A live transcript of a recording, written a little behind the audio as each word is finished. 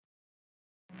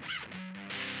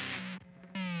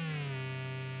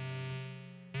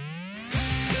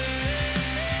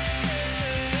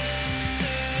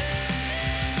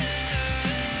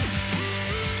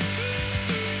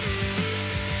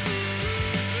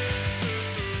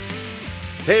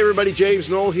Hey everybody, James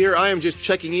Knoll here. I am just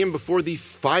checking in before the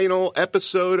final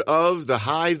episode of The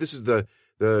Hive. This is the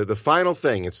final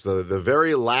thing. It's the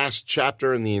very last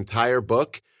chapter in the entire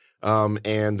book.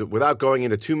 And without going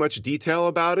into too much detail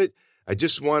about it, I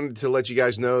just wanted to let you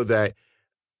guys know that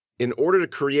in order to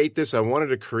create this, I wanted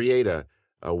to create a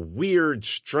weird,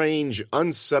 strange,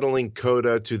 unsettling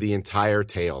coda to the entire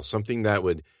tale. Something that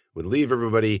would leave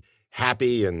everybody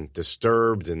happy and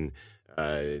disturbed and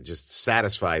just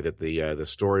satisfied that the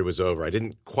story was over. I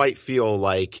didn't quite feel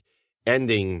like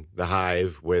ending The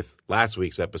Hive with last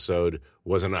week's episode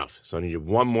was enough. So I needed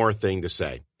one more thing to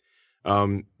say.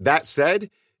 That said,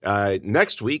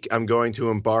 next week I'm going to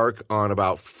embark on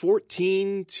about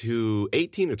 14 to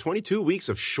 18 to 22 weeks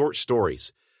of short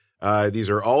stories. These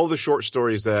are all the short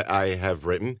stories that I have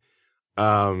written.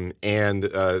 And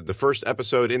the first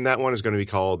episode in that one is going to be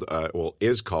called,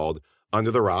 is called Under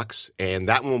the Rocks, and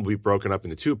that one will be broken up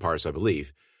into two parts, I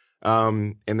believe.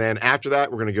 And then after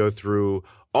that, we're going to go through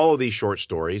all of these short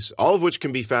stories, all of which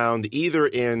can be found either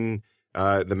in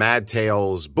the Mad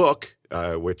Tales book,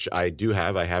 which I do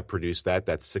have. I have produced that.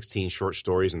 That's 16 short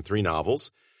stories and 3 novels.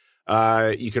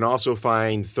 You can also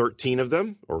find 13 of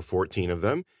them or 14 of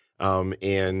them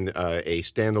in a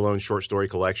standalone short story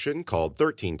collection called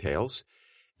 13 Tales.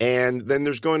 And then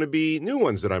there's going to be new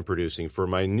ones that I'm producing for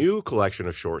my new collection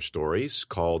of short stories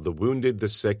called The Wounded, the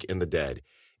Sick, and the Dead.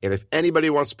 And if anybody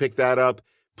wants to pick that up,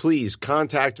 please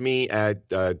contact me at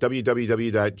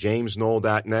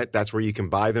www.jamesknoll.net. That's where you can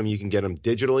buy them. You can get them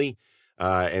digitally,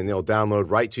 and they'll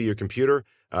download right to your computer.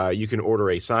 You can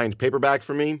order a signed paperback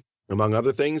from me, among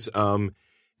other things. And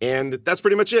that's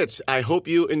pretty much it. I hope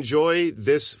you enjoy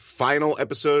this final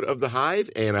episode of The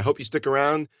Hive, and I hope you stick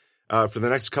around for the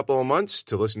next couple of months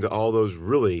to listen to all those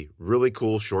really, really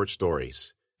cool short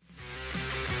stories.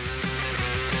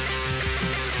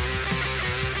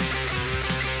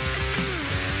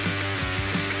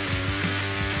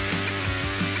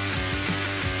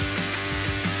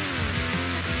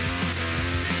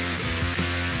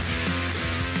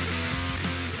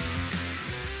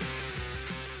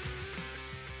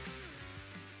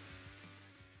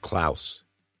 Klaus.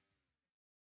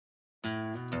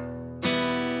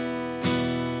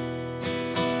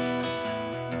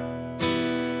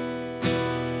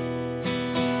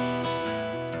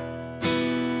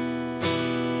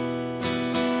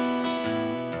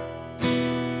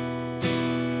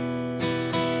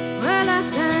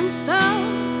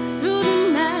 Through the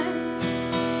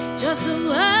night, just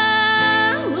so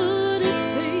I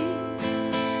wouldn't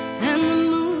freeze, and the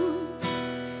moon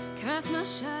cast my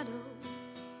shadow.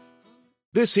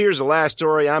 This here's the last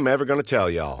story I'm ever going to tell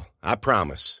y'all. I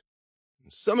promise.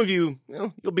 Some of you,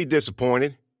 you'll be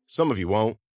disappointed. Some of you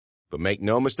won't. But make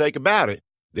no mistake about it,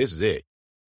 this is it.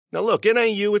 Now look, it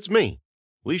ain't you, it's me.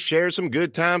 We've shared some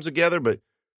good times together, but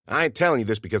I ain't telling you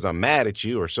this because I'm mad at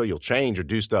you or so you'll change or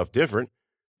do stuff different.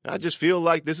 I just feel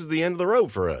like this is the end of the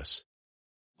road for us.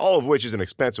 All of which is an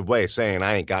expensive way of saying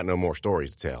I ain't got no more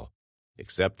stories to tell.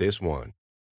 Except this one.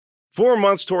 4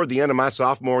 months toward the end of my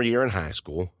sophomore year in high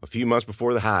school, a few months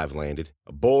before the Hive landed,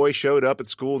 a boy showed up at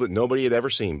school that nobody had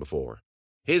ever seen before.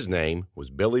 His name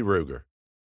was Billy Ruger.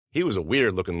 He was a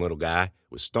weird-looking little guy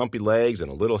with stumpy legs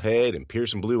and a little head and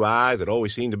piercing blue eyes that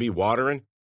always seemed to be watering.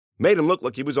 Made him look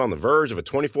like he was on the verge of a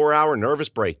 24-hour nervous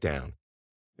breakdown.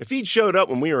 If he'd showed up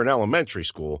when we were in elementary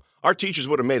school, our teachers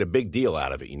would have made a big deal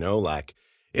out of it, like,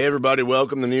 everybody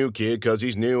welcome the new kid 'cause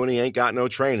he's new and he ain't got no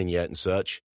training yet and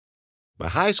such.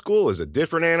 But high school is a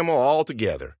different animal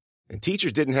altogether, and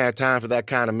teachers didn't have time for that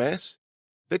kind of mess.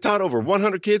 They taught over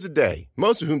 100 kids a day,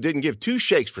 most of whom didn't give 2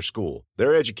 shakes for school,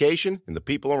 their education, and the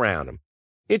people around them.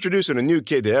 Introducing a new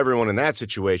kid to everyone in that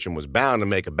situation was bound to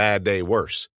make a bad day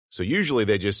worse, so usually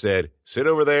they just said, sit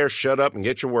over there, shut up, and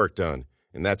get your work done.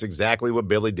 And that's exactly what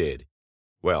Billy did.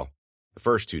 Well, the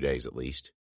first 2 days at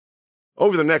least.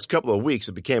 Over the next couple of weeks,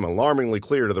 it became alarmingly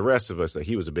clear to the rest of us that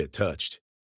he was a bit touched.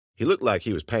 He looked like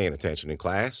he was paying attention in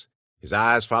class. His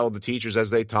eyes followed the teachers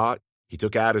as they taught. He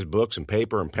took out his books and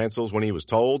paper and pencils when he was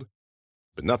told,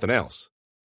 but nothing else.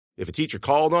 If a teacher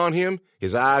called on him,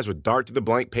 his eyes would dart to the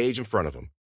blank page in front of him.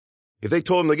 If they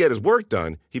told him to get his work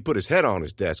done, he put his head on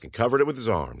his desk and covered it with his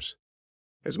arms.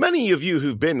 As many of you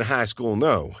who've been to high school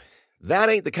know, that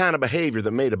ain't the kind of behavior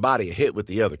that made a body a hit with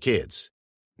the other kids.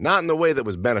 Not in the way that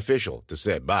was beneficial to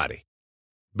said body.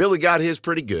 Billy got his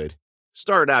pretty good.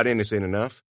 Started out innocent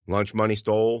enough. Lunch money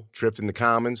stole, tripped in the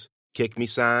commons, kick me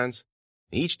signs.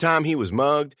 Each time he was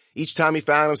mugged, each time he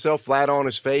found himself flat on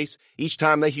his face, each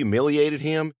time they humiliated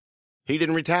him, he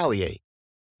didn't retaliate.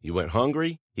 He went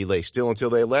hungry, he lay still until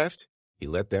they left, he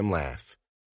let them laugh.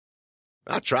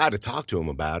 I tried to talk to him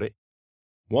about it.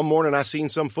 One morning I seen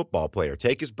some football player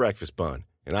take his breakfast bun,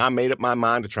 and I made up my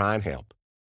mind to try and help.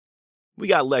 We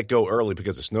got let go early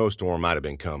because a snowstorm might have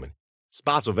been coming.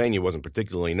 Spotsylvania wasn't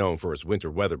particularly known for its winter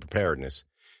weather preparedness,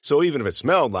 so even if it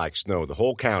smelled like snow, the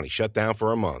whole county shut down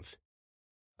for a month.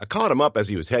 I caught him up as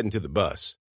he was heading to the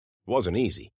bus. It wasn't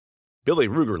easy. Billy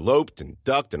Ruger loped and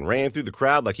ducked and ran through the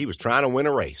crowd like he was trying to win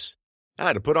a race. I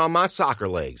had to put on my soccer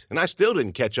legs, and I still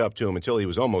didn't catch up to him until he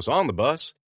was almost on the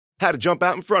bus. Had to jump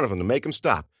out in front of him to make him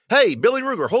stop. "Hey, Billy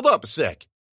Ruger, hold up a sec."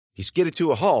 He skidded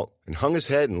to a halt and hung his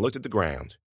head and looked at the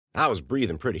ground. I was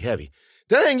breathing pretty heavy.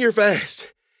 "Dang, you're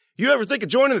fast. You ever think of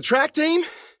joining the track team?"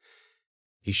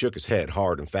 He shook his head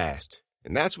hard and fast,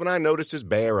 and that's when I noticed his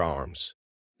bare arms.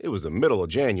 It was the middle of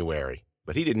January,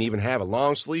 but he didn't even have a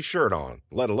long-sleeve shirt on,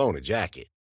 let alone a jacket.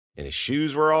 And his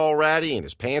shoes were all ratty and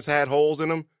his pants had holes in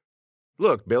them.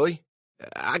 "Look, Billy,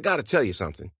 I gotta tell you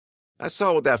something. I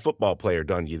saw what that football player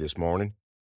done to you this morning."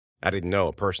 I didn't know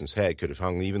a person's head could have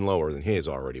hung even lower than his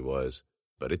already was,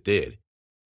 but it did.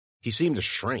 He seemed to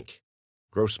shrink,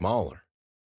 grow smaller.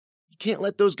 You can't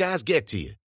let those guys get to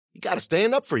you. You gotta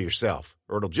stand up for yourself,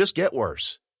 or it'll just get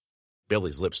worse.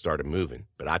 Billy's lips started moving,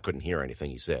 but I couldn't hear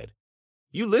anything he said.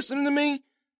 "You listening to me?"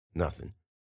 "Nothing."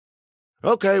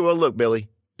 "Okay, well, look, Billy,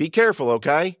 be careful,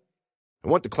 okay?" I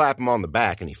went to clap him on the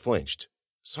back, and he flinched.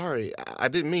 "Sorry, I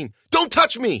didn't mean—" "Don't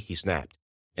touch me!" he snapped,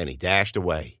 and he dashed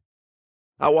away.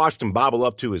 I watched him bobble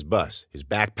up to his bus, his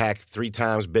backpack 3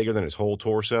 times bigger than his whole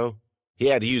torso. He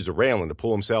had to use the railing to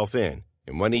pull himself in,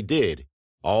 and when he did,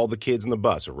 all the kids in the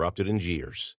bus erupted in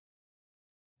jeers.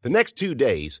 The next 2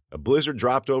 days, a blizzard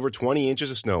dropped over 20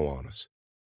 inches of snow on us.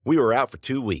 We were out for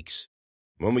 2 weeks.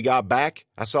 When we got back,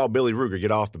 I saw Billy Ruger get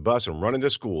off the bus and run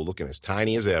into school looking as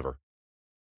tiny as ever.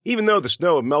 Even though the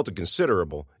snow had melted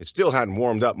considerable, it still hadn't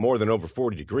warmed up more than over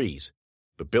 40 degrees.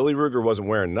 But Billy Ruger wasn't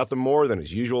wearing nothing more than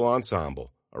his usual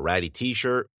ensemble, a ratty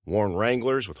T-shirt, worn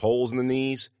Wranglers with holes in the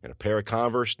knees, and a pair of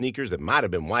Converse sneakers that might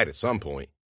have been white at some point.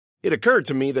 It occurred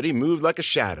to me that he moved like a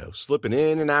shadow, slipping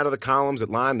in and out of the columns that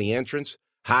lined the entrance,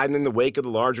 hiding in the wake of the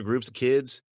larger groups of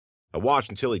kids. I watched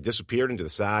until he disappeared into the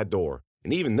side door,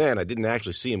 and even then I didn't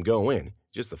actually see him go in,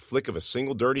 just the flick of a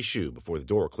single dirty shoe before the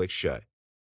door clicked shut.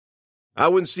 I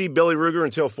wouldn't see Billy Ruger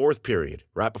until 4th period,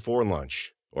 right before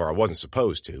lunch, or I wasn't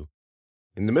supposed to.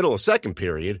 In the middle of 2nd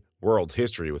period, world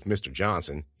history with Mr.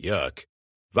 Johnson, yuck,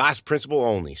 Vice Principal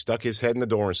Only stuck his head in the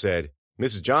door and said,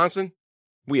 "Mrs. Johnson?"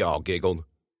 We all giggled.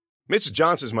 "Mrs.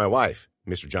 Johnson's my wife,"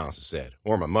 Mr. Johnson said,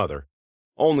 "or my mother."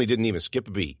 Only didn't even skip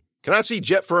a beat. "Can I see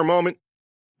Jet for a moment?"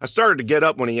 I started to get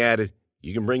up when he added,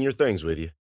 "You can bring your things with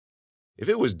you." If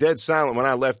it was dead silent when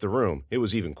I left the room, it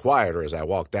was even quieter as I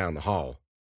walked down the hall.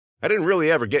 I didn't really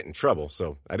ever get in trouble,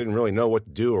 so I didn't really know what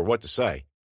to do or what to say.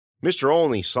 Mr.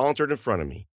 Olney sauntered in front of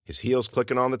me, his heels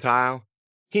clicking on the tile.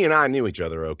 He and I knew each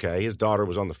other okay. His daughter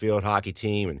was on the field hockey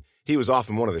team, and he was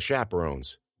often one of the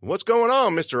chaperones. "What's going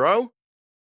on, Mr. O?"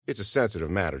 "It's a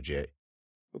sensitive matter, Jet."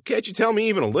 "Well, can't you tell me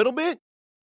even a little bit?"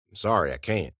 "I'm sorry, I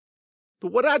can't."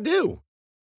 "But what'd I do?"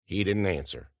 He didn't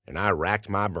answer, and I racked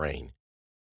my brain.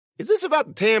 "Is this about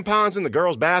the tampons in the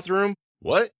girls' bathroom?"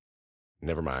 "What?"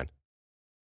 "Never mind."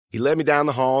 He led me down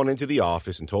the hall and into the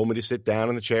office and told me to sit down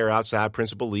in the chair outside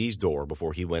Principal Lee's door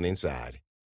before he went inside.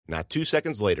 Not 2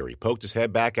 seconds later, he poked his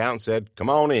head back out and said, "Come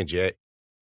on in, Jet."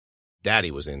 Daddy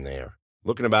was in there,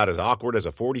 looking about as awkward as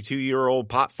a 42-year-old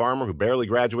pot farmer who barely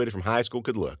graduated from high school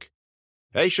could look.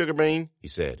 "Hey, Sugar Bean," he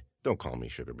said. "Don't call me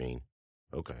Sugar Bean."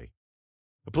 "Okay."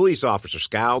 A police officer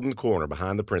scowled in the corner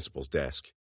behind the principal's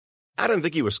desk. I didn't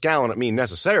think he was scowling at me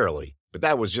necessarily, but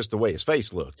that was just the way his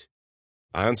face looked.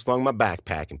 I unslung my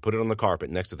backpack and put it on the carpet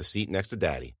next to the seat next to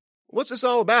Daddy. "What's this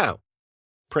all about?"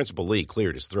 Principal Lee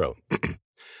cleared his throat.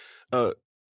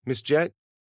 Miss Jet,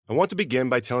 I want to begin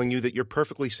by telling you that you're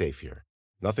perfectly safe here.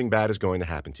 Nothing bad is going to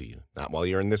happen to you, not while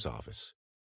you're in this office."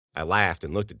 I laughed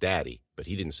and looked at Daddy, but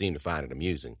he didn't seem to find it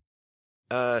amusing.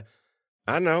 I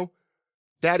know.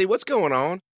 Daddy, what's going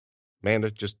on?"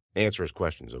 "Amanda, just answer his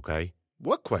questions, okay?"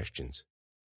 "What questions?"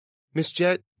 "Miss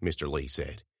Jet," Mr. Lee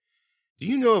said, "do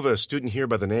you know of a student here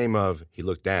by the name of—" He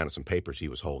looked down at some papers he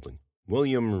was holding.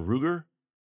 "William Ruger?"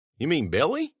 "You mean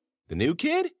Billy? The new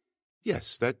kid?"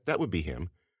 "Yes, that would be him."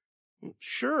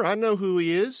 "Sure, I know who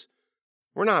he is.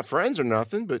 We're not friends or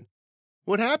nothing, but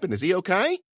what happened? Is he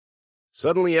okay?"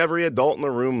 Suddenly every adult in the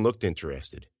room looked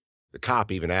interested. The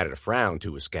cop even added a frown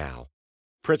to his scowl.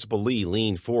 Principal Lee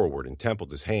leaned forward and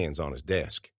templed his hands on his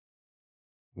desk.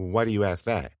 "Why do you ask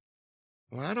that?"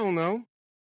 "Well, I don't know.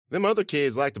 Them other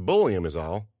kids like to bully him is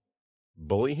all.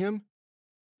 Bully him?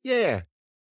 Yeah.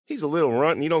 He's a little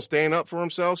runt and he don't stand up for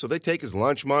himself, so they take his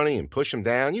lunch money and push him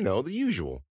down, the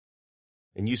usual.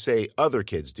 And you say other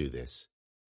kids do this.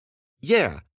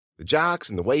 Yeah, the jocks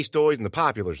and the wastoids and the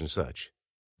populars and such.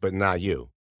 But not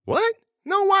you. What?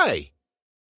 No way.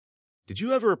 Did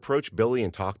you ever approach Billy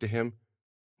and talk to him?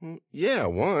 Yeah,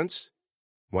 once.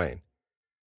 When?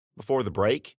 Before the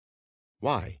break?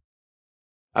 Why?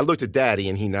 I looked at Daddy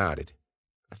and he nodded.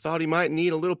 I thought he might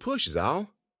need a little push, is all.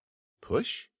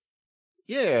 Push?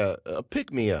 Yeah, a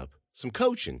pick-me-up, some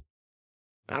coaching.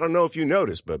 I don't know if you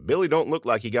noticed, but Billy don't look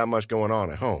like he got much going on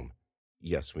at home.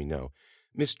 Yes, we know.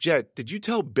 Miss Jet, did you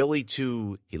tell Billy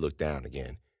to... He looked down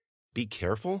again. Be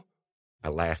careful? I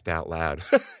laughed out loud.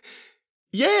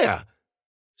 Yeah!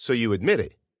 So you admit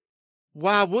it.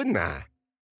 Why wouldn't I?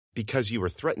 Because you were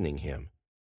threatening him.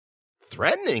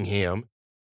 Threatening him?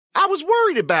 I was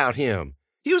worried about him.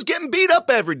 He was getting beat up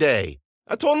every day.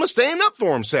 I told him to stand up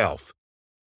for himself.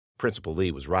 Principal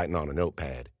Lee was writing on a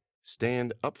notepad.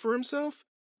 Stand up for himself?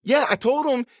 Yeah, I told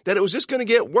him that it was just going to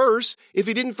get worse if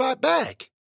he didn't fight back.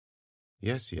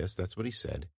 Yes, that's what he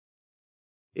said.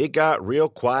 It got real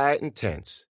quiet and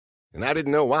tense, and I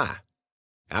didn't know why.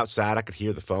 Outside, I could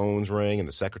hear the phones ring and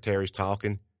the secretaries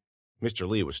talking. Mr.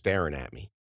 Lee was staring at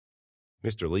me.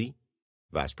 Mr. Lee?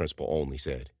 Vice Principal Olney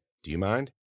said. Do you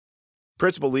mind?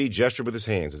 Principal Lee gestured with his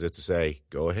hands as if to say,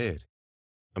 go ahead.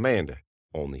 Amanda,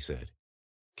 Olney said.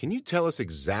 Can you tell us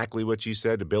exactly what you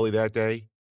said to Billy that day?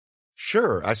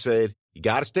 Sure, I said, you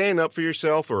got to stand up for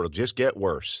yourself or it'll just get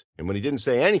worse. And when he didn't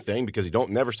say anything because he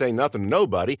don't never say nothing to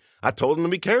nobody, I told him to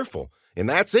be careful. And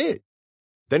that's it.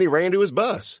 Then he ran to his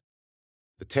bus.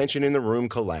 The tension in the room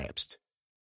collapsed.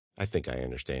 I think I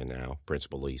understand now,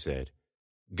 Principal Lee said.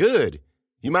 Good.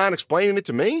 You mind explaining it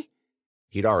to me?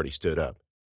 He'd already stood up.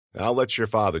 I'll let your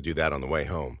father do that on the way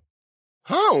home.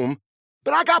 Home?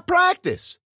 But I got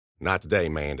practice. Not today,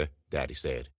 Manda, Daddy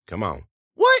said. Come on.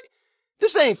 What?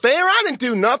 This ain't fair. I didn't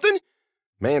do nothing.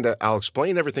 Manda, I'll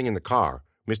explain everything in the car.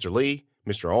 Mr. Lee,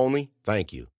 Mr. Olney,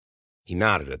 thank you. He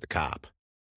nodded at the cop.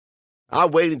 I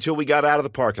waited until we got out of the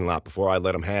parking lot before I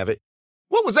let him have it.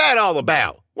 What was that all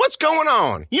about? What's going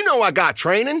on? You know I got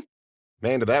training.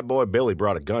 Manda, that boy Billy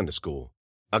brought a gun to school.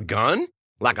 A gun?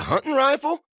 Like a hunting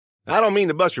rifle? I don't mean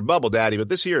to bust your bubble, Daddy, but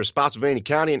this here is Spotsylvania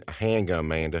County and a handgun,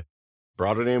 Manda.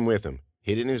 Brought it in with him.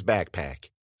 Hid it in his backpack.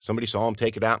 Somebody saw him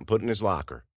take it out and put it in his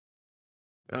locker.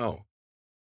 Oh.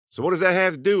 So what does that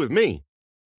have to do with me?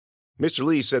 Mr.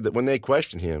 Lee said that when they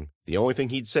questioned him, the only thing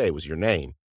he'd say was your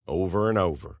name, over and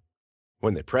over.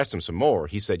 When they pressed him some more,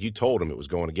 he said you told him it was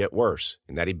going to get worse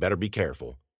and that he'd better be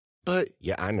careful. But,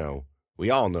 yeah, I know. We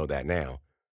all know that now.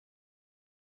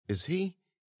 Is he?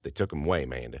 They took him away,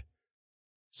 Manda.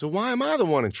 So why am I the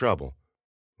one in trouble?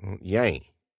 Well, you ain't.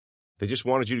 They just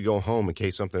wanted you to go home in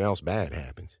case something else bad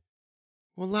happened.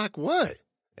 Well, like what?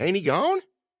 Ain't he gone?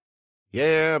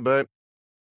 Yeah, but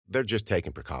they're just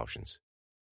taking precautions.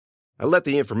 I let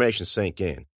the information sink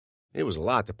in. It was a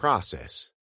lot to process.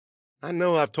 I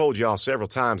know I've told y'all several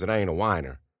times that I ain't a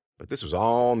whiner, but this was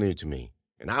all new to me,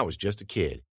 and I was just a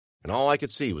kid, and all I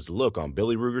could see was the look on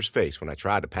Billy Ruger's face when I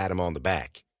tried to pat him on the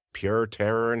back. Pure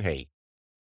terror and hate.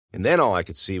 And then all I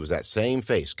could see was that same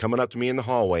face coming up to me in the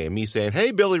hallway and me saying,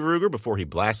 "Hey, Billy Ruger," before he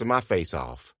blasted my face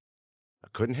off. I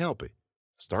couldn't help it.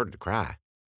 I started to cry.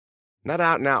 Not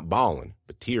out and out bawling,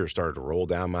 but tears started to roll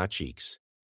down my cheeks.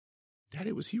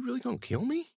 Daddy, was he really going to kill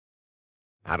me?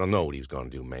 I don't know what he was going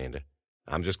to do, Amanda.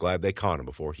 I'm just glad they caught him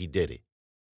before he did it.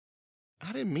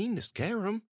 I didn't mean to scare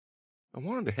him. I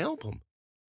wanted to help him.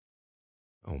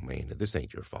 Oh, Amanda, this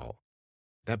ain't your fault.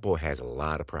 That boy has a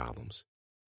lot of problems.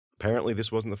 Apparently,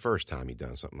 this wasn't the first time he'd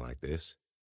done something like this.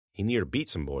 He near beat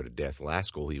some boy to death last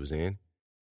school he was in.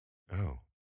 Oh,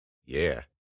 yeah.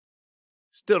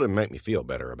 Still didn't make me feel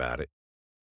better about it.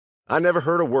 I never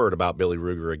heard a word about Billy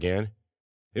Ruger again.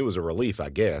 It was a relief, I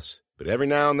guess, but every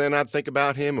now and then I'd think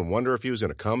about him and wonder if he was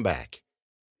going to come back.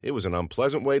 It was an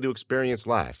unpleasant way to experience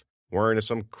life, worrying if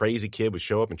some crazy kid would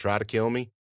show up and try to kill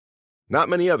me. Not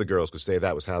many other girls could say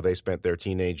that was how they spent their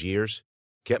teenage years.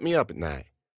 Kept me up at night,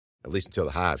 at least until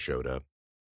the hive showed up.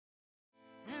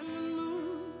 And the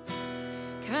moon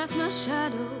cast my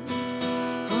shadow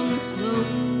on the snow.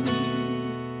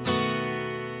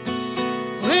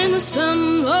 When the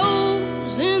sun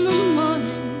rose in the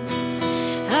morning,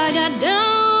 I got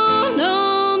down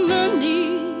on my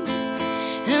knees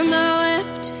and I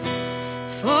wept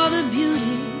for the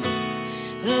beauty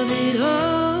of it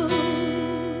all.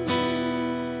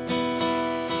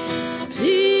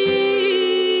 Please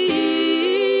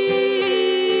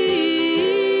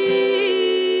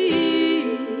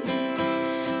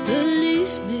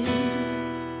believe me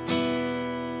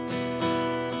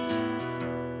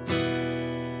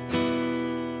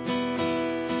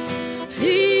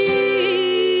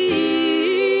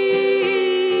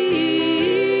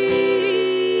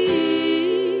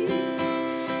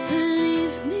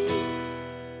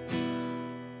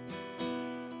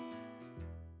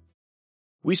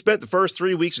We spent the first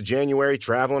 3 weeks of January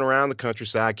traveling around the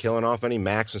countryside, killing off any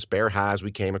Macs and spare hives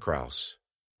we came across.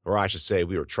 Or I should say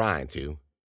we were trying to.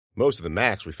 Most of the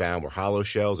Macs we found were hollow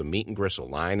shells of meat and gristle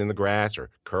lying in the grass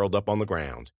or curled up on the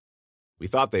ground. We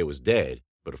thought they was dead,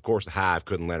 but of course the hive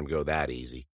couldn't let them go that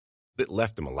easy. It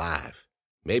left them alive,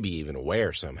 maybe even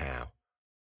aware somehow.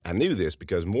 I knew this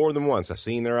because more than once I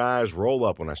seen their eyes roll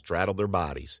up when I straddled their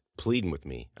bodies, pleading with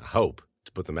me, I hope,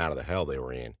 to put them out of the hell they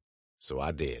were in. So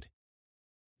I did.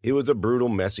 It was a brutal,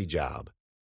 messy job.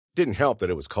 Didn't help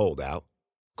that it was cold out.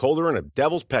 Colder than a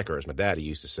devil's pecker, as my daddy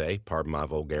used to say, pardon my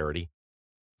vulgarity.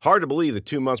 Hard to believe that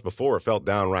 2 months before it felt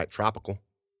downright tropical.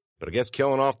 But I guess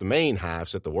killing off the main hive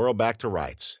set the world back to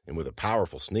rights, and with a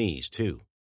powerful sneeze, too.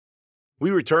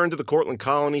 We returned to the Cortland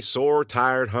colony sore,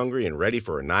 tired, hungry, and ready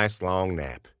for a nice long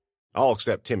nap. All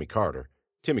except Timmy Carter.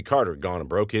 Timmy Carter had gone and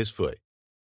broke his foot.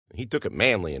 He took it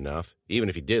manly enough, even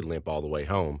if he did limp all the way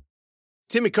home.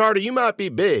 Timmy Carter, you might be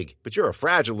big, but you're a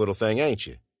fragile little thing, ain't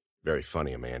you? Very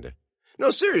funny, Amanda. No,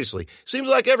 seriously, seems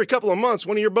like every couple of months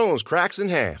one of your bones cracks in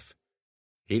half.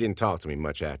 He didn't talk to me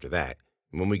much after that,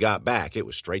 and when we got back, it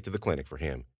was straight to the clinic for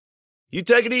him. You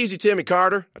take it easy, Timmy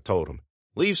Carter, I told him.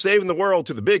 Leave saving the world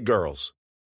to the big girls.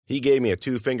 He gave me a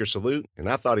 2-finger salute, and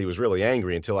I thought he was really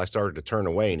angry until I started to turn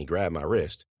away and he grabbed my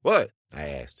wrist. What? I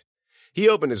asked. He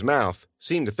opened his mouth,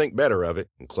 seemed to think better of it,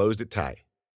 and closed it tight.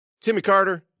 Timmy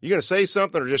Carter, you going to say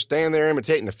something or just stand there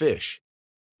imitating a fish?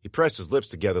 He pressed his lips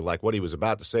together like what he was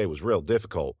about to say was real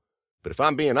difficult, but if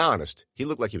I'm being honest, he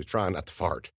looked like he was trying not to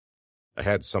fart. I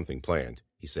had something planned,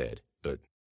 he said, but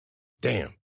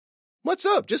damn. What's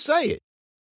up? Just say it.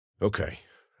 Okay.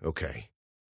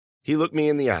 He looked me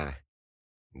in the eye.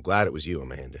 I'm glad it was you,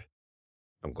 Amanda.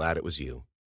 I'm glad it was you.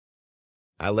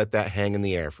 I let that hang in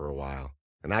the air for a while,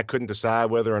 and I couldn't decide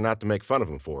whether or not to make fun of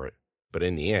him for it, but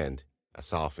in the end, I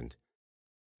softened.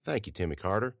 Thank you, Timmy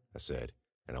Carter, I said,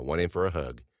 and I went in for a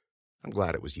hug. I'm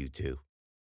glad it was you, too.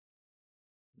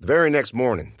 The very next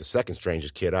morning, the second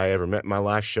strangest kid I ever met in my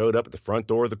life showed up at the front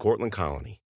door of the Cortland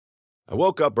colony. I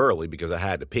woke up early because I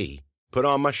had to pee, put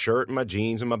on my shirt and my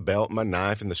jeans and my belt and my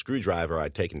knife and the screwdriver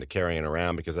I'd taken to carrying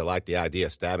around because I liked the idea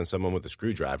of stabbing someone with a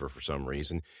screwdriver for some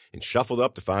reason, and shuffled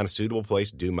up to find a suitable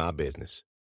place to do my business.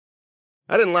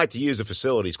 I didn't like to use the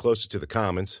facilities closest to the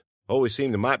commons. Always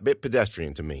seemed a mite bit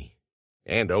pedestrian to me.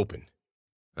 And open.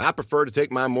 I preferred to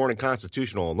take my morning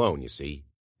constitutional alone, you see.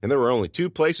 And there were only 2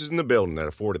 places in the building that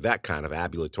afforded that kind of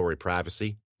ambulatory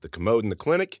privacy, the commode in the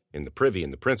clinic and the privy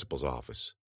in the principal's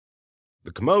office.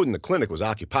 The commode in the clinic was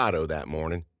occupado that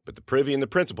morning, but the privy in the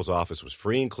principal's office was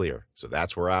free and clear, so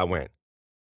that's where I went.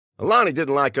 Alani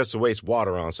didn't like us to waste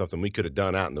water on something we could have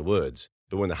done out in the woods,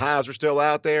 but when the hives were still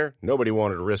out there, nobody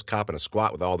wanted to risk copping a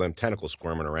squat with all them tentacles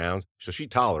squirming around, so she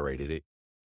tolerated it.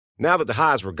 Now that the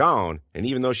hives were gone, and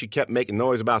even though she kept making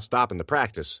noise about stopping the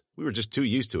practice, we were just too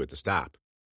used to it to stop.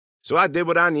 So I did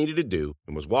what I needed to do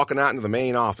and was walking out into the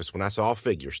main office when I saw a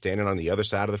figure standing on the other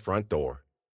side of the front door.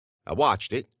 I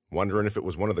watched it, wondering if it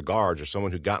was one of the guards or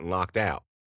someone who'd gotten locked out.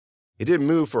 It didn't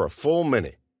move for a full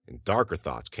minute, and darker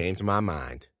thoughts came to my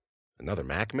mind. Another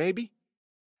Mac, maybe?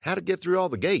 How to get through all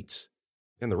the gates?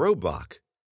 And the roadblock?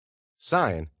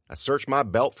 Sighing, I searched my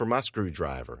belt for my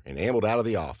screwdriver and ambled out of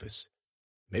the office.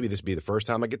 Maybe this would be the first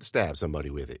time I get to stab somebody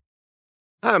with it.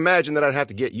 I imagined that I'd have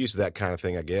to get used to that kind of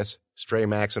thing, I guess, stray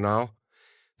Macs and all.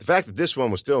 The fact that this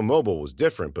one was still mobile was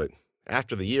different, but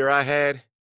after the year I had,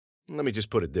 let me just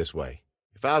put it this way.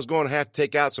 If I was going to have to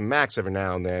take out some Macs every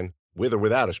now and then, with or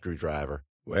without a screwdriver,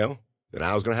 well, then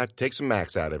I was going to have to take some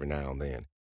Macs out every now and then.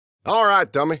 All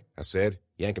right, dummy, I said,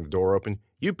 yanking the door open.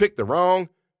 You picked the wrong.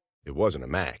 It wasn't a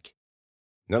Mac.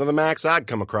 None of the Macs I'd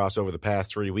come across over the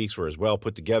past 3 weeks were as well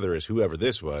put together as whoever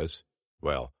this was.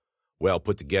 Well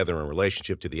put together in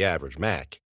relationship to the average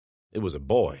Mac. It was a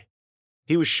boy.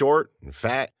 He was short and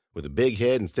fat, with a big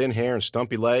head and thin hair and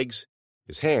stumpy legs.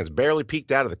 His hands barely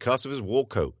peeked out of the cuffs of his wool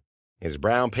coat, and his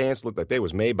brown pants looked like they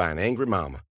was made by an angry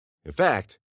mama. In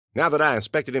fact, now that I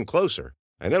inspected him closer,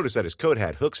 I noticed that his coat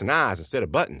had hooks and eyes instead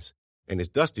of buttons, and his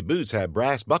dusty boots had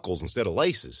brass buckles instead of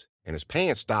laces, and his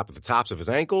pants stopped at the tops of his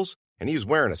ankles, and he was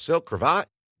wearing a silk cravat,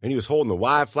 and he was holding a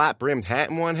wide, flat-brimmed hat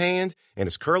in one hand, and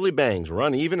his curly bangs were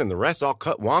uneven and the rest all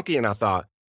cut wonky, and I thought,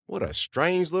 what a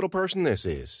strange little person this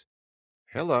is.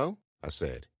 Hello, I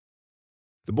said.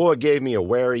 The boy gave me a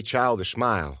wary, childish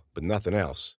smile, but nothing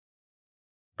else.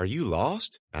 Are you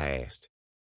lost? I asked.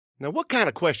 Now, what kind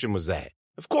of question was that?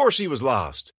 Of course he was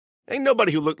lost. Ain't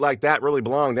nobody who looked like that really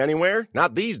belonged anywhere,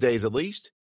 not these days at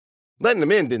least. Letting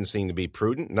him in didn't seem to be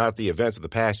prudent, not if the events of the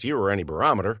past year were any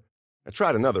barometer. I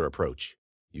tried another approach.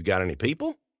 You got any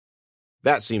people?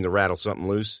 That seemed to rattle something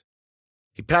loose.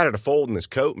 He patted a fold in his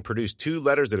coat and produced 2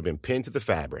 letters that had been pinned to the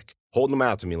fabric, holding them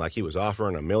out to me like he was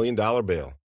offering a $1 million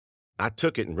bill. I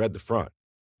took it and read the front.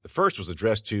 The first was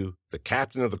addressed to the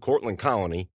captain of the Cortland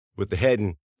colony with the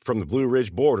heading, "From the Blue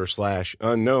Ridge border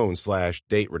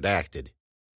 /unknown/date redacted."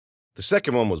 The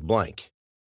second one was blank.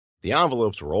 The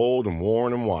envelopes were old and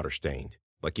worn and water-stained,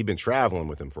 like he'd been traveling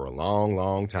with him for a long,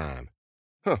 long time.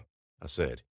 "Huh," I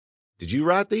said. "Did you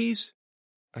write these?"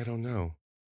 "I don't know."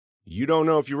 "You don't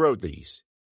know if you wrote these?"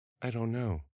 "I don't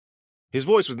know." His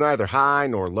voice was neither high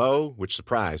nor low, which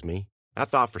surprised me. I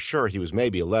thought for sure he was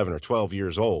maybe 11 or 12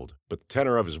 years old, but the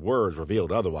tenor of his words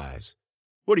revealed otherwise.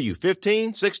 "What are you,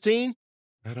 15, 16?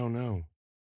 "I don't know."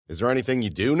 "Is there anything you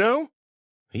do know?"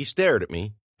 He stared at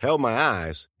me, held my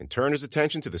eyes, and turned his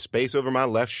attention to the space over my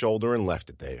left shoulder and left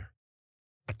it there.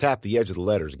 I tapped the edge of the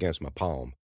letters against my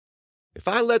palm. If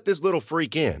I let this little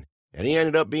freak in, and he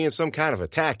ended up being some kind of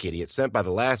attack idiot sent by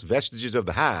the last vestiges of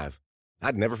the hive,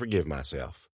 I'd never forgive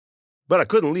myself. But I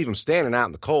couldn't leave him standing out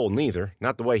in the cold neither,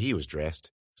 not the way he was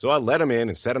dressed, so I let him in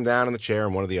and set him down in the chair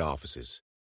in one of the offices.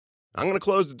 "I'm going to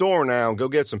close the door now and go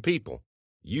get some people.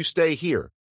 You stay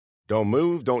here. Don't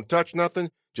move, don't touch nothing,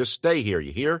 just stay here,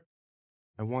 you hear?"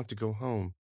 "I want to go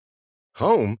home."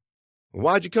 "Home?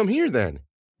 Why'd you come here then?"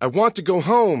 "I want to go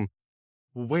home."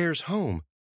 "Where's home?"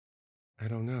 "I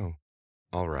don't know."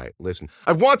 "All right, listen.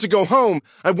 I want to go home!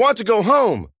 I want to go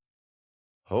home!"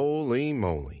 Holy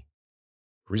moly.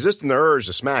 Resisting the urge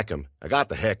to smack him, I got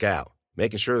the heck out,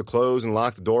 making sure to close and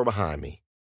lock the door behind me.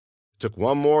 I took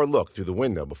one more look through the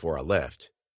window before I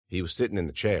left. He was sitting in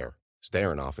the chair,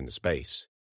 staring off into space.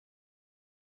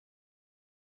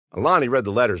 Alani read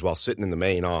the letters while sitting in the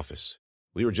main office.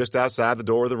 We were just outside the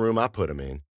door of the room I put him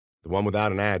in. The one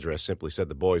without an address simply said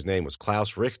the boy's name was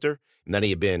Klaus Richter and that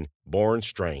he had been born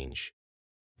strange.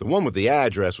 The one with the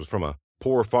address was from a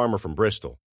poor farmer from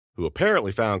Bristol, who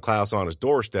apparently found Klaus on his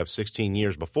doorstep 16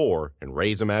 years before and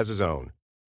raised him as his own.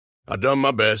 "I done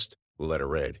my best," the letter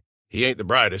read. "He ain't the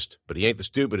brightest, but he ain't the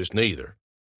stupidest neither.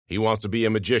 He wants to be a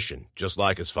magician, just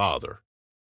like his father."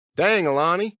 "Dang,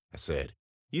 Alani," I said.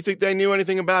 "You think they knew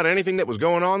anything about anything that was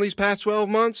going on these past 12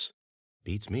 months?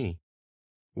 "Beats me."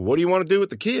 "What do you want to do with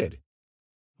the kid?"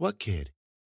 "What kid?"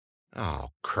 "Oh,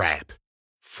 crap.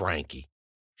 Frankie.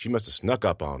 She must have snuck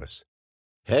up on us."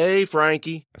 "Hey,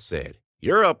 Frankie," I said.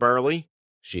 "You're up early."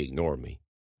 She ignored me.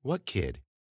 "What kid?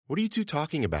 What are you two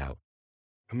talking about?"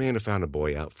 "Amanda found a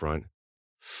boy out front."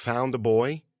 "Found a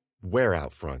boy? Where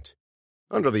out front?"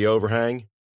 "Under the overhang."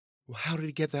 "Well, how did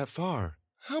he get that far?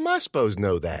 How am I supposed to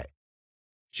know that?"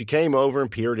 She came over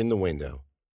and peered in the window.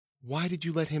 "Why did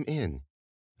you let him in?"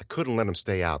 "I couldn't let him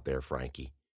stay out there,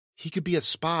 Frankie. He could be a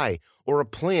spy or a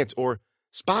plant or—"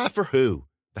 "Spy for who?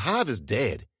 The hive is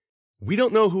dead. We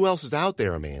don't know who else is out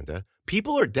there, Amanda.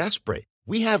 People are desperate.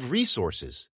 We have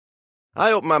resources."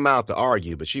 I opened my mouth to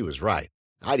argue, but she was right.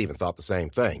 I'd even thought the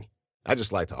same thing. I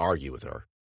just like to argue with her.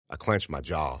 I clenched my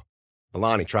jaw.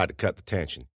 Alani tried to cut the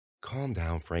tension. "Calm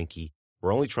down, Frankie.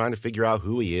 We're only trying to figure out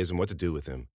who he is and what to do with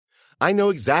him." "I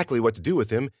know exactly what to do with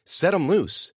him. Set him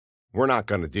loose." "We're not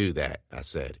going to do that," I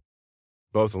said.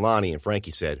 Both Alani and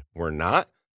Frankie said, "We're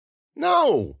not?"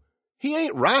 "No, he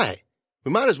ain't right.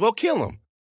 We might as well kill him."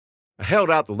 I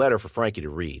held out the letter for Frankie to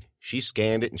read. She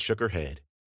scanned it and shook her head.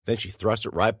 Then she thrust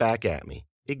it right back at me.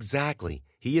 "Exactly.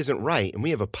 He isn't right, and we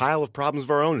have a pile of problems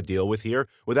of our own to deal with here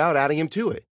without adding him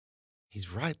to it." "He's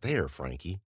right there,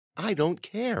 Frankie. I don't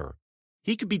care.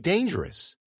 He could be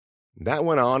dangerous." That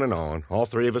went on, all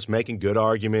 3 of us making good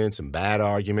arguments and bad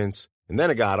arguments, and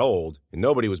then it got old, and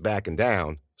nobody was backing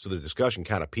down, so the discussion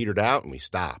kind of petered out and we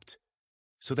stopped.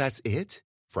 "So that's it?"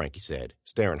 Frankie said,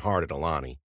 staring hard at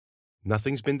Alani.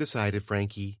 "Nothing's been decided,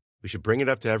 Frankie. We should bring it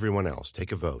up to everyone else.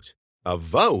 Take a vote." "A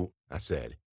vote?" I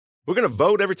said. "We're going to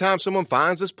vote every time someone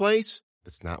finds this place?"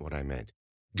 "That's not what I meant."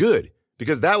 "Good,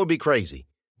 because that would be crazy.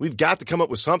 We've got to come up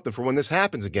with something for when this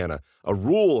happens again, a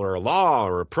rule or a law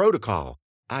or a protocol."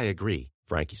 "I agree,"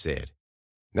 Frankie said.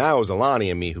 Now it was Alani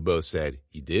and me who both said,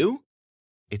 "You do?"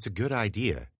 "It's a good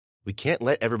idea. We can't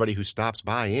let everybody who stops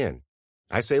by in.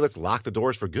 I say let's lock the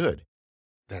doors for good."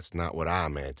 "That's not what I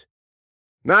meant."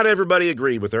 Not everybody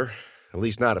agreed with her, at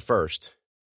least not at first.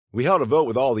 We held a vote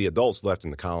with all the adults left in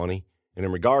the colony, and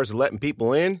in regards to letting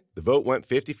people in, the vote went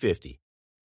 50-50.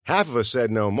 Half of us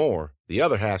said no more, the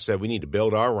other half said we need to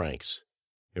build our ranks.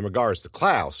 In regards to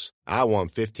Klaus, I won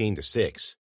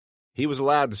 15-6. He was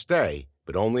allowed to stay,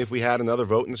 but only if we had another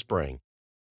vote in the spring.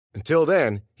 Until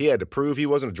then, he had to prove he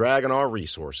wasn't a drag on our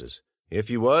resources. If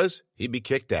he was, he'd be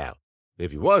kicked out.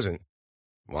 If he wasn't,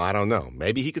 well, I don't know,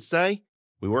 maybe he could stay?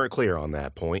 We weren't clear on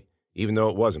that point, even though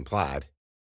it was implied.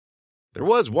 There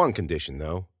was one condition,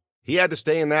 though. He had to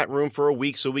stay in that room for a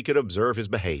week so we could observe his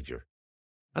behavior.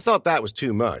 I thought that was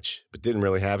too much, but didn't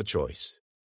really have a choice.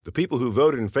 The people who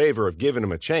voted in favor of giving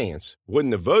him a chance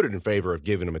wouldn't have voted in favor of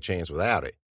giving him a chance without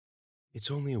it. "It's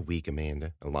only a week,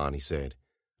 Amanda," Alani said.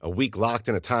 "A week locked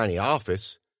in a tiny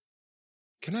office."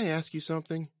 "Can I ask you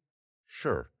something?"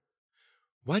 "Sure."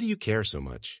 "Why do you care so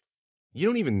much? You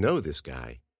don't even know this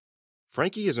guy.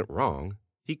 Frankie isn't wrong.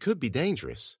 He could be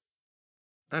dangerous."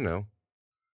 "I know."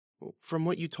 "From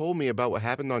what you told me about what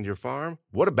happened on your farm?"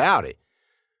 "What about it?"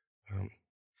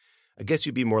 I guess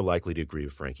you'd be more likely to agree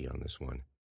with Frankie on this one."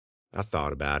 I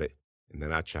thought about it, and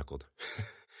then I chuckled.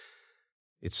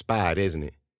 "It's Spide, isn't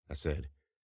it?" I said.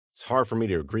 "It's hard for me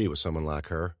to agree with someone like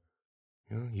her.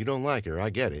 You don't like her,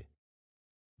 I get it.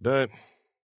 But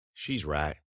she's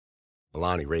right."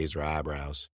 Alani raised her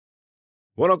eyebrows.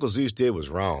 "What Uncle Zeus did was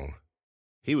wrong.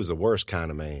 He was the worst kind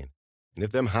of man. And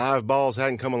if them hive balls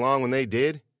hadn't come along when they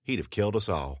did, he'd have killed us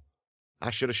all. I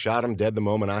should have shot him dead the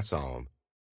moment I saw him."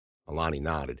 Alani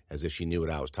nodded, as if she knew what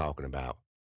I was talking about.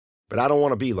 "But I don't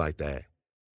want to be like that.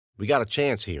 We got a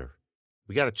chance here.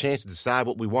 We got a chance to decide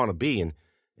what we want to be, and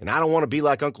I don't want to be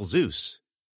like Uncle Zeus.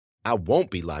 I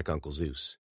won't be like Uncle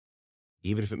Zeus.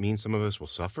 Even if it means some of us will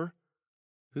suffer?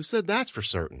 Who said that's for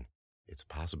certain? It's a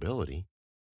possibility."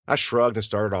 I shrugged and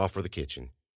started off for the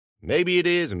kitchen. Maybe it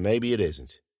is, and maybe it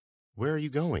isn't. "Where are you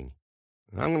going?"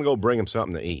 "I'm going to go bring him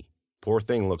something to eat. Poor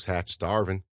thing looks half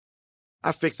starving."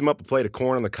 I fixed him up a plate of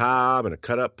corn on the cob and a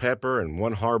cut-up pepper and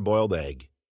one hard-boiled egg.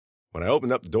 When I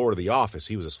opened up the door to the office,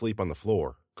 he was asleep on the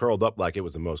floor, curled up like it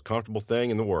was the most comfortable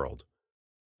thing in the world.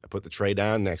 I put the tray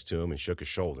down next to him and shook his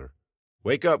shoulder.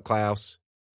 "Wake up, Klaus."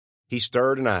 He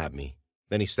stirred and eyed me.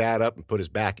 Then he sat up and put his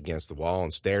back against the wall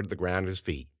and stared at the ground at his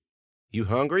feet. "You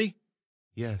hungry?"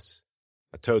 "Yes."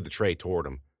 I towed the tray toward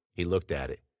him. He looked at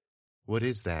it. "What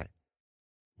is that?"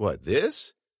 "What,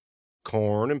 this?"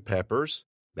 "Corn and peppers.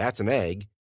 That's an egg."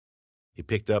 He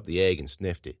picked up the egg and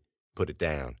sniffed it, put it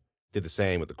down, did the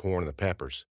same with the corn and the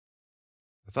peppers.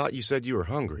 "I thought you said you were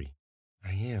hungry."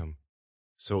 "I am."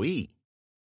 "So eat."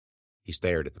 He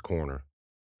stared at the corner.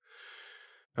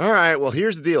 "All right, well,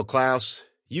 here's the deal, Klaus.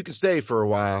 You can stay for a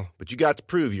while, but you got to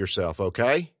prove yourself,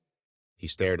 okay?" He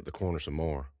stared at the corner some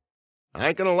more. "I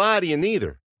ain't gonna lie to you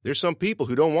neither. There's some people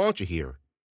who don't want you here."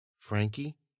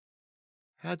 "Frankie?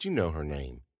 How'd you know her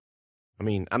name?" "I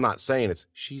mean, I'm not saying it's..."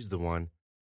 "She's the one."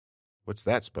 "What's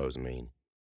that supposed to mean?"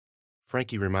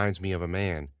 "Frankie reminds me of a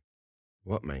man."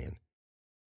 "What man?"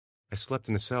 "I slept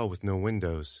in a cell with no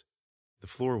windows. The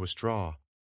floor was straw.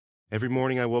 Every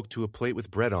morning I woke to a plate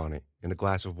with bread on it and a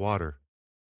glass of water.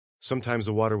 Sometimes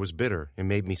the water was bitter and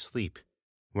made me sleep.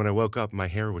 When I woke up, my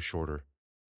hair was shorter."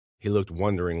 He looked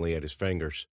wonderingly at his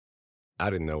fingers. I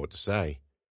didn't know what to say.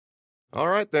 "All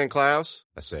right then, Klaus,"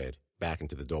 I said, back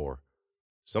into the door.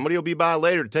 "Somebody will be by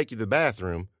later to take you to the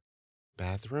bathroom."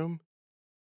 "Bathroom?"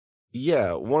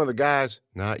 "Yeah, one of the guys..."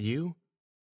 "Not you?"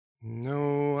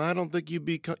 "No, I don't think you'd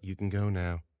be... You can go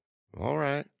now." "All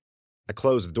right." I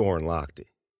closed the door and locked it.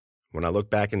 When I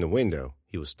looked back in the window,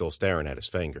 he was still staring at his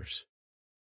fingers.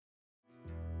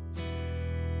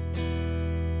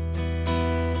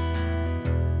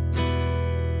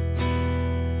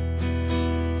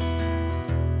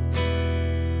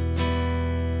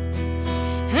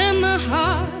 And my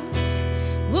heart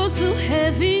was so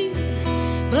heavy,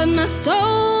 but my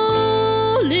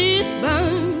soul it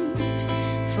burned.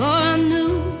 For I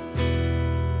knew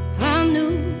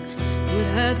what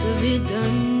had to be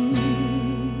done.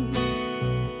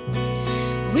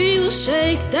 We will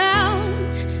shake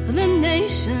down the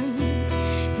nations.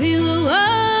 We will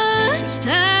watch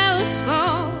towers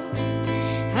fall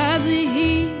as we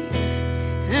hear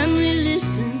and we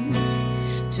listen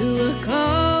to a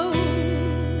call.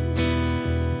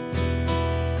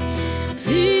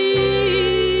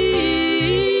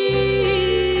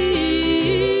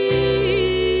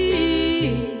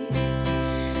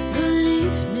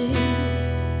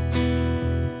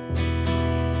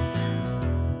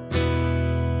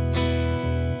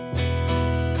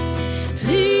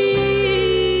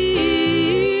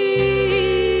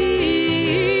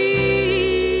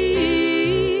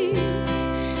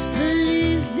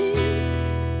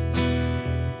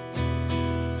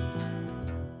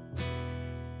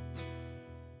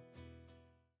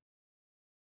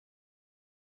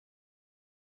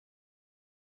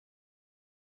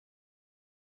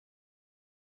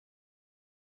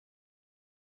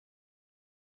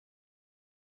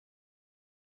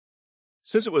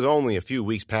 Since it was only a few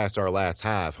weeks past our last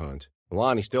hive hunt,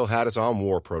 Alani still had us on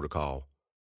war protocol.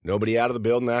 Nobody out of the